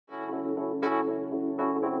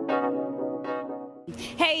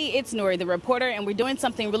Hey, it's Nori the Reporter, and we're doing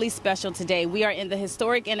something really special today. We are in the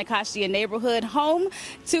Historic Anacostia neighborhood, home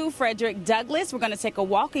to Frederick Douglass. We're going to take a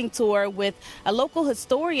walking tour with a local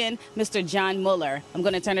historian, Mr. John Muller. I'm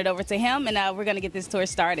going to turn it over to him, and we're going to get this tour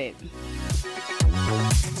started.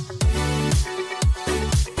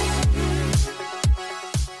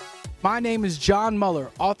 My name is John Muller,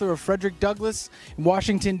 author of Frederick Douglass in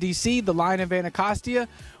Washington, D.C., the Lion of Anacostia.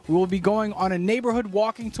 We will be going on a neighborhood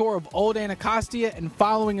walking tour of old Anacostia and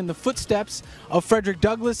following in the footsteps of Frederick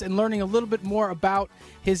Douglass and learning a little bit more about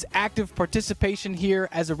his active participation here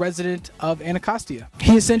as a resident of Anacostia.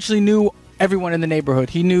 He essentially knew everyone in the neighborhood.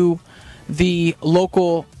 He knew the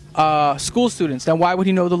local school students. Now, why would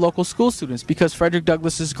he know the local school students? Because Frederick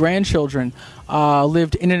Douglass's grandchildren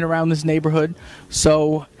lived in and around this neighborhood.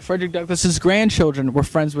 So Frederick Douglass's grandchildren were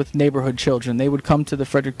friends with neighborhood children. They would come to the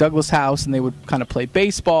Frederick Douglass house and they would kind of play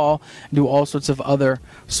baseball, do all sorts of other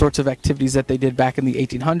sorts of activities that they did back in the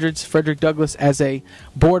 1800s. Frederick Douglass, as a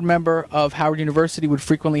board member of Howard University, would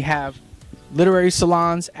frequently have literary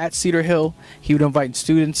salons at Cedar Hill. He would invite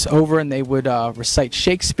students over and they would recite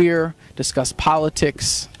Shakespeare, discuss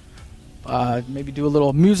politics, maybe do a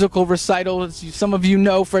little musical recital. As some of you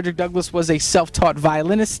know, Frederick Douglass was a self-taught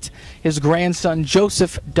violinist. His grandson,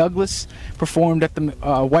 Joseph Douglass, performed at the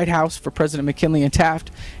White House for President McKinley and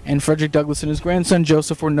Taft, and Frederick Douglass and his grandson,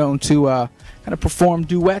 Joseph, were known to kind of perform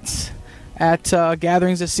duets at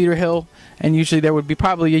gatherings at Cedar Hill, and usually there would be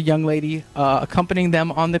probably a young lady accompanying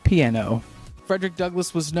them on the piano. Frederick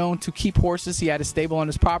Douglass was known to keep horses. He had a stable on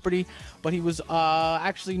his property, but he was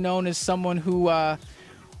actually known as someone who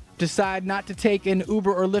decided not to take an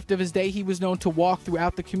Uber or Lyft of his day. He was known to walk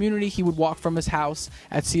throughout the community. He would walk from his house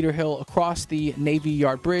at Cedar Hill across the Navy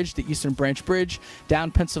Yard Bridge, the Eastern Branch Bridge,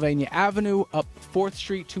 down Pennsylvania Avenue, up 4th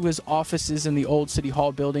Street to his offices in the old City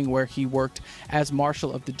Hall building where he worked as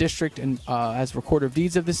marshal of the district and as recorder of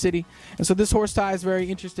deeds of the city. And so this horse tie is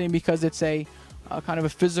very interesting because it's a kind of a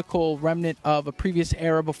physical remnant of a previous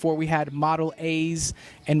era before we had Model A's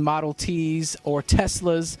and Model T's or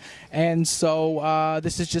Teslas, and so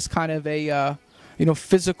this is just kind of a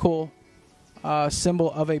physical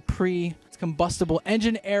symbol of a pre-combustible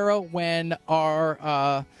engine era when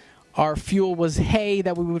our fuel was hay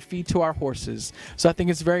that we would feed to our horses. So I think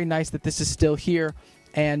it's very nice that this is still here.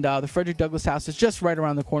 And the Frederick Douglass house is just right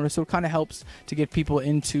around the corner, so it kind of helps to get people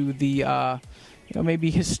into the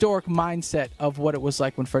maybe historic mindset of what it was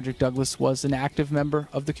like when Frederick Douglass was an active member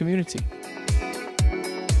of the community.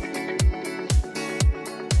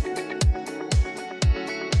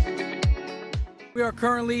 We are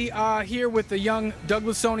currently here with a young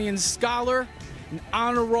Douglassonian scholar, an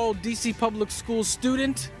honor roll DC Public School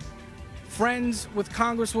student, friends with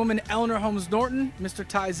Congresswoman Eleanor Holmes Norton, Mr.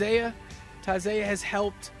 Ty'zaeha. Ty'zaeha has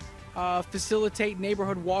helped facilitate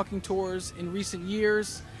neighborhood walking tours in recent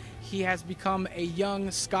years. He has become a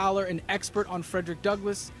young scholar and expert on Frederick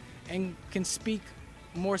Douglass and can speak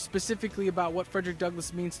more specifically about what Frederick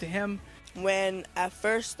Douglass means to him. When I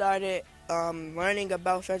first started learning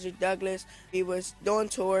about Frederick Douglass, we was doing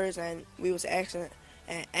tours and we was asking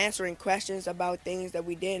and answering questions about things that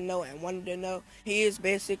we didn't know and wanted to know. He is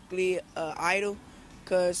basically an idol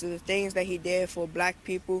because of the things that he did for black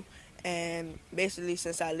people, and basically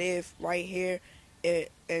since I live right here,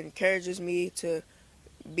 it encourages me to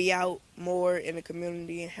be out more in the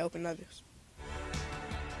community and helping others.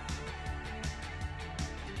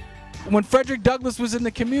 When Frederick Douglass was in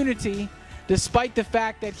the community, despite the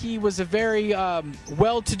fact that he was a very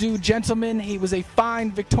well-to-do gentleman, he was a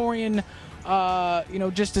fine Victorian,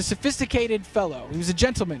 just a sophisticated fellow. He was a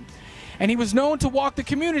gentleman. And he was known to walk the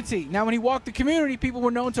community. Now, when he walked the community, people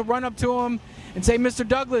were known to run up to him and say, "Mr.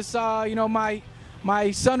 Douglass,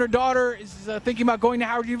 my son or daughter is thinking about going to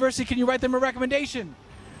Howard University. Can you write them a recommendation?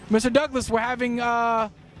 Mr. Douglass, we're having an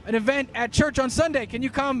event at church on Sunday. Can you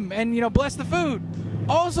come and bless the food?"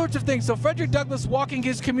 All sorts of things. So Frederick Douglass walking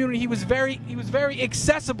his community, he was very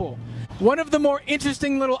accessible. One of the more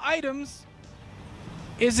interesting little items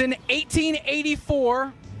is in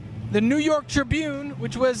 1884, the New York Tribune,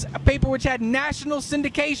 which was a paper which had national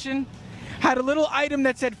syndication, had a little item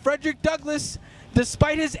that said, "Frederick Douglass,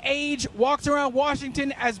 despite his age, walks around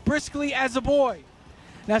Washington as briskly as a boy."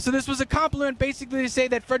 Now, so this was a compliment basically to say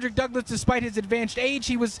that Frederick Douglass, despite his advanced age,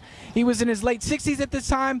 he was in his late 60s at this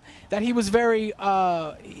time, that he was a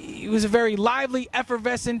very lively,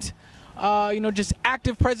 effervescent, just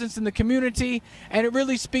active presence in the community. And it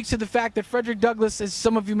really speaks to the fact that Frederick Douglass, as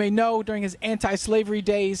some of you may know, during his anti-slavery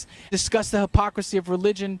days, discussed the hypocrisy of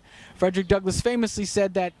religion. Frederick Douglass famously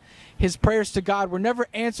said that his prayers to God were never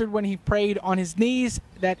answered when he prayed on his knees,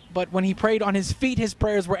 but when he prayed on his feet, his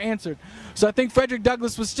prayers were answered. So I think Frederick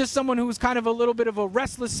Douglass was just someone who was kind of a little bit of a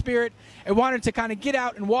restless spirit and wanted to kind of get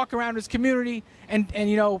out and walk around his community and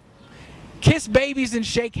you know, kiss babies and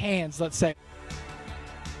shake hands, let's say.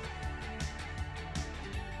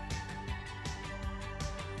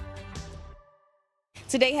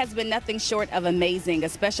 Today has been nothing short of amazing. A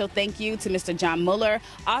special thank you to Mr. John Muller,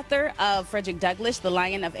 author of Frederick Douglass, The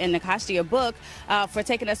Lion of Anacostia book, for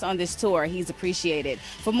taking us on this tour. He's appreciated.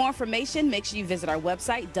 For more information, make sure you visit our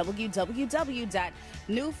website,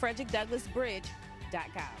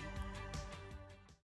 www.newfrederickdouglassbridge.com.